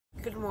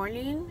Good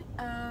morning.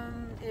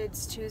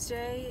 It's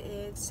Tuesday.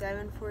 It's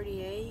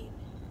 7:48.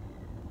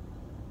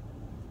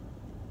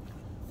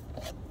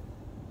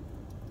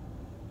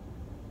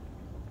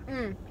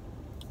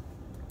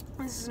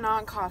 This is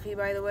not coffee,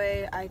 by the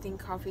way. I think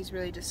coffee is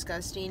really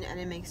disgusting and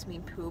it makes me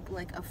poop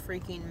like a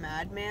freaking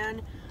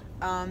madman.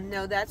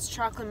 No, that's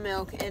chocolate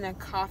milk in a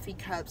coffee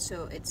cup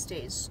so it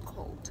stays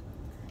cold.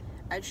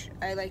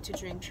 I like to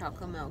drink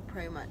chocolate milk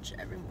pretty much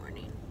every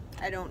morning.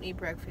 I don't eat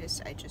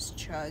breakfast, I just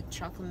chug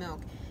chocolate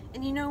milk.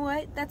 And you know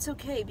what? That's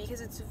okay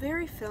because it's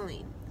very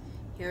filling.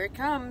 Here it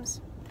comes.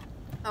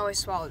 Oh, I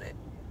swallowed it.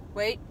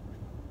 Wait.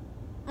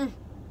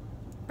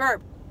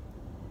 Burp.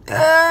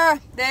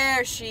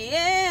 There she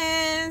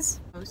is.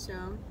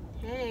 So,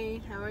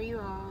 hey, how are you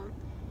all?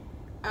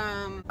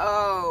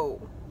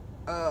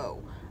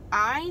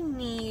 I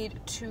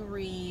need to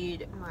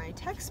read my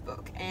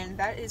textbook, and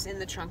that is in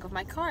the trunk of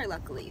my car,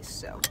 luckily.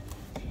 So,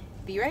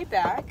 be right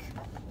back.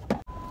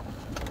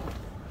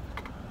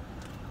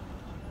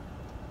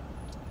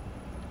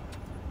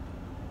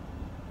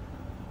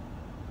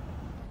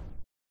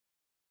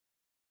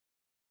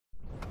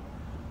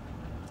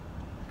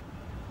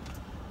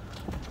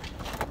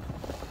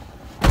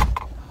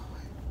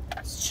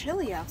 It's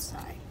chilly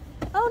outside.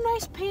 Oh,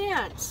 nice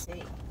pants.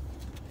 Hey.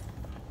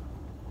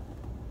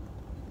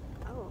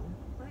 Oh,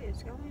 what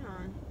is going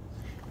on?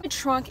 My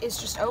trunk is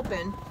just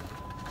open.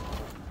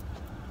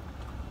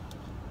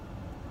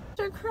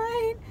 They're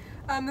crying.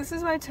 This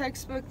is my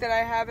textbook that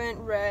I haven't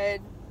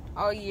read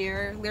all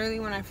year. Literally,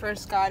 when I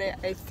first got it,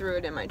 I threw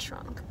it in my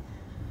trunk.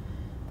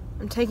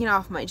 I'm taking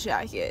off my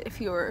jacket, if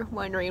you were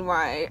wondering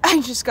why I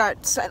just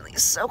got suddenly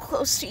so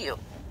close to you.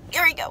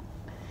 Here we go.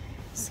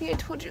 See, I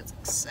told you it's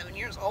like 7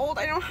 years old.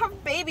 I don't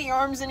have baby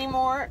arms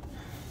anymore.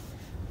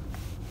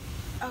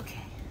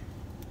 Okay.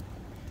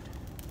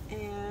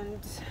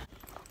 And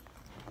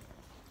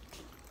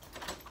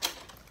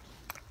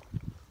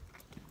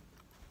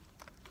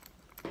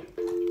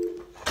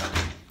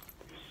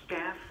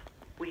staff,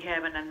 we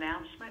have an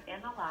announcement in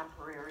the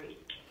library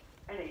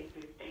at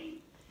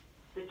 8:15.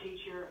 The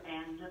teacher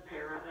and the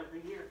para of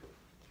the year.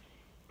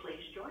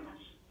 Please join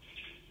us.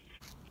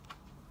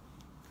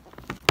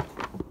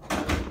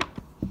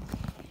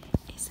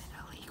 is it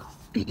illegal?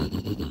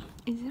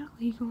 Is it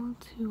illegal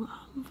to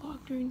vlog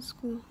during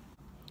school?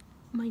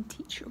 My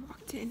teacher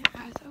walked in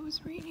as I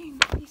was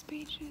reading these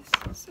pages,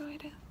 so I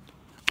had to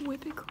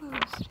whip it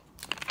closed.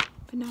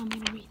 But now I'm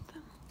gonna read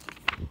them.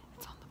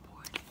 It's on the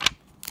board.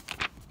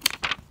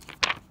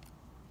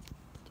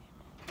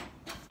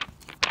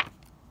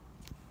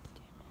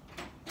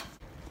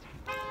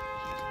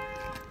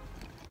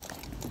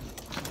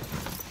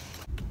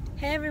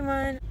 Hey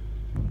everyone!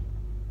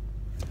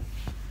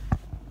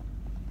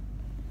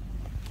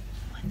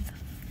 What the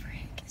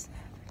frick is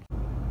that?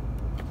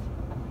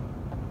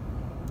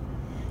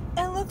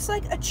 It looks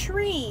like a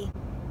tree!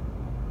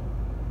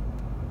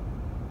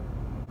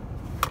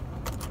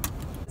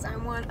 I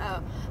want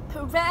a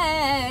pretzel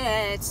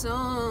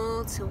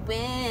to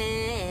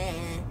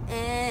win.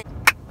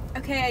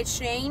 Okay, I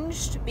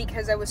changed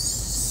because I was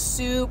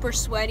super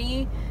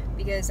sweaty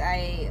because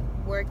I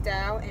worked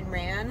out and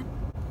ran.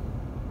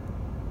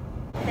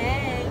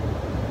 Hey.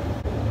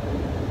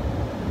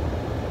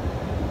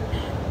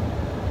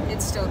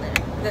 It's still there.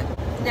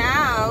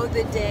 Now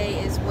the day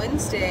is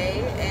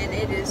Wednesday and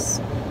it is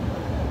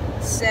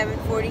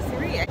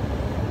 7:43.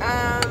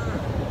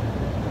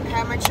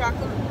 Have my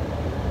chocolate.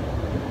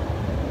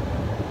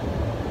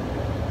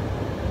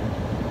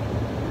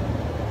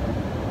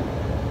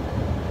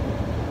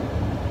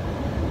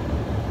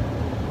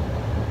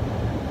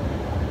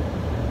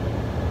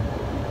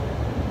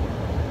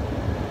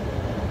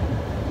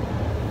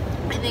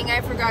 I think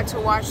I forgot to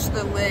wash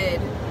the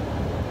lid.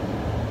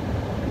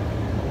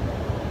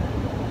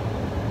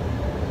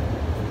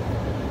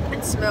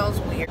 It smells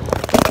weird.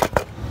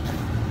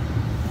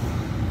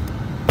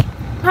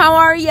 How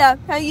are ya?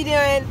 How you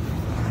doing?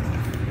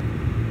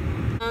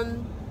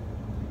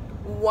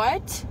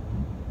 What?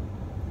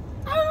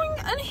 Oh,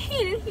 I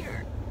hate it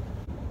here.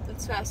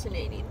 That's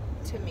fascinating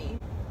to me.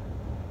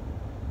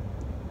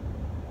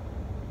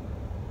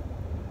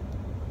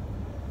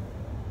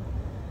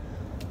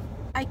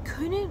 I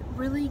couldn't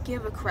really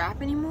give a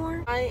crap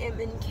anymore. I am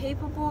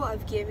incapable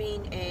of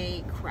giving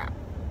a crap.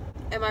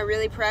 Am I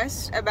really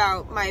pressed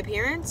about my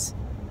appearance?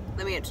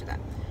 Let me answer that.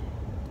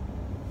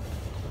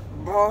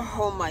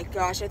 Oh my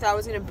gosh, I thought I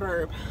was gonna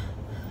burp.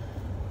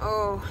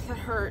 Oh, that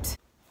hurt.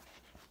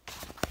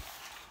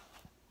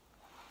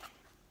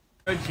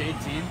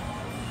 JT,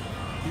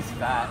 he's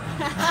fat.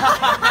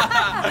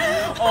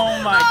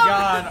 Oh my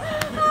god.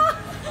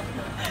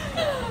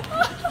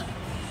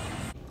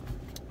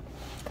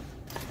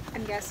 I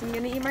guess I'm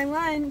gonna eat my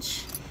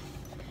lunch.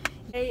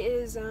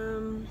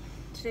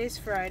 Today's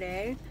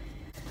Friday.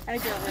 I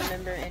don't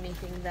remember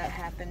anything that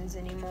happens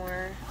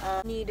anymore.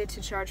 Needed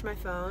to charge my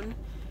phone,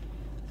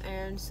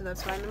 and so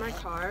that's why I'm in my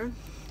car.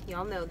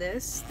 Y'all know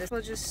this.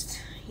 Will just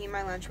eat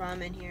my lunch while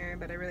I'm in here,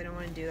 but I really don't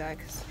want to do that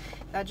because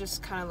that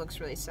just kind of looks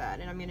really sad,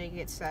 and I'm gonna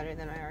get sadder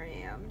than I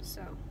already am.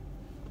 So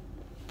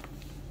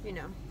you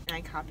know, and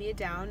I copy it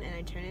down and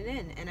I turn it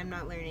in, and I'm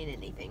not learning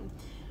anything.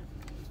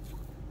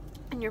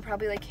 And you're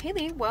probably like,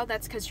 Haley, well,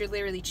 that's because you're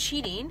literally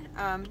cheating.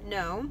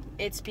 No,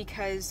 it's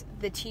because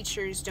the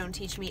teachers don't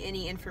teach me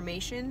any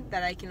information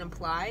that I can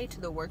apply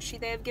to the worksheet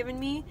they have given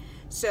me.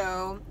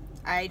 So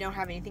I don't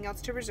have anything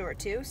else to resort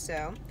to.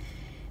 So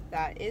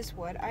that is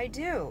what I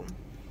do.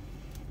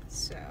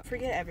 So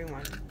forget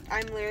everyone.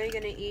 I'm literally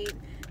going to eat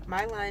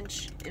my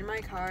lunch in my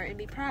car and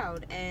be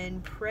proud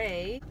and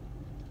pray.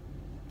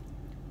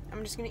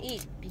 I'm just going to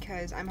eat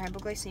because I'm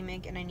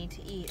hypoglycemic and I need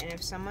to eat. And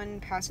if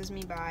someone passes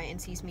me by and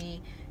sees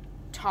me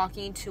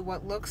talking to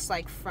what looks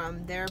like,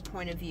 from their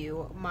point of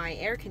view, my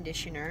air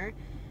conditioner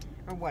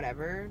or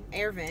whatever,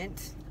 air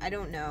vent, I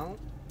don't know,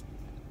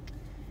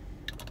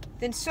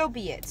 then so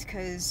be it,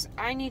 because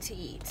I need to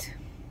eat.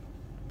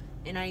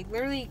 And I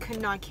literally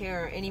could not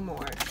care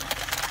anymore.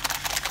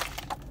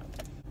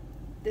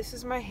 This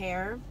is my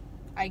hair.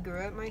 I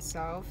grew it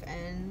myself,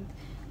 and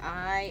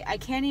I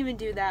can't even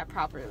do that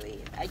properly.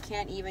 I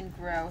can't even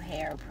grow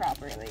hair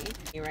properly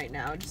right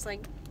now. Just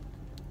like...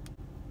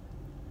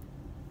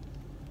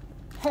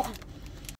 Oh.